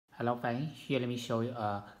Hello friends, here let me show you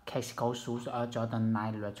a classical shoes Jordan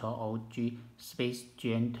 9 Retro OG Space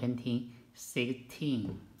Jam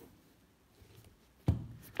 2016.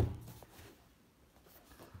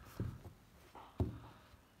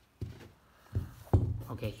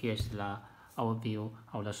 Okay, here's the overview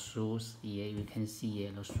of the shoes. Here you can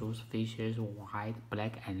see the shoes features white,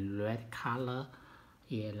 black, and red color.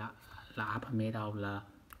 Here the upper made of the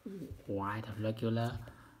white regular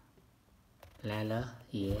leather.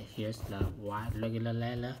 Here's the white regular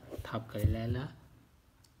leather, top gray leather,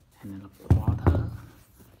 and then the quarter.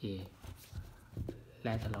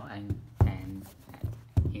 Lateral and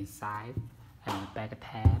inside, and the back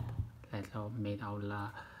tab. Lateral made of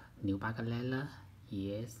the new back leather.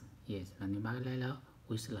 Yes, the new back leather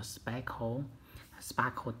with the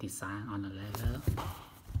sparkle design on the leather.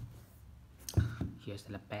 Here's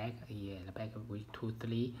the back. The back with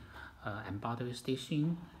 2-3 embroidery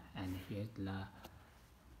stitching, and here's the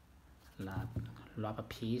rubber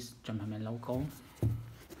piece Jumpman logo.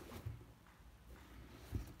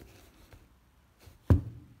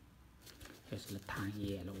 Here's the tongue,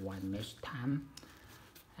 the white mesh tongue,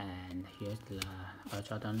 and here's the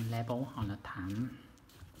Jordan label on the tongue,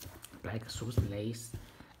 black shoes lace,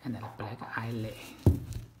 and the black eyelet.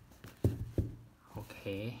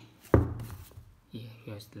 Okay,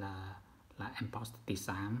 here's the embossed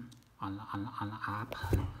design on the up,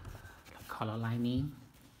 the color lining,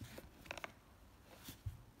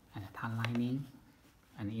 and the tongue lining,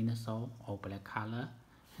 and the inner sole all black color,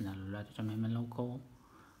 and the red Jumpman logo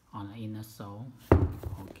on the inner sole.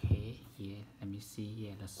 Okay, let me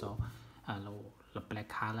see. The sole, the black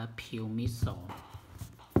color pure midsole.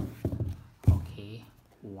 Okay,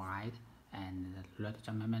 white and the red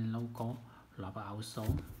Jumpman logo, rubber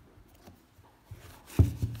outsole.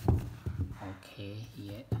 Okay,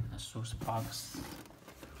 the shoes box.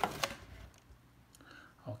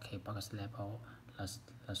 Okay, box level.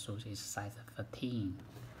 The shoes is size 13.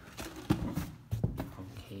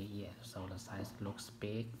 Okay, so the size looks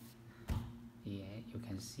big. You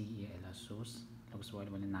can see the shoes looks very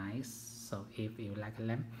nice. So if you like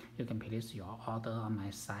them, you can place your order on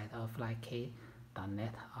my site of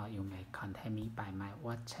flyk.net, or you may contact me by my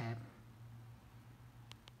WhatsApp.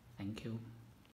 Thank you.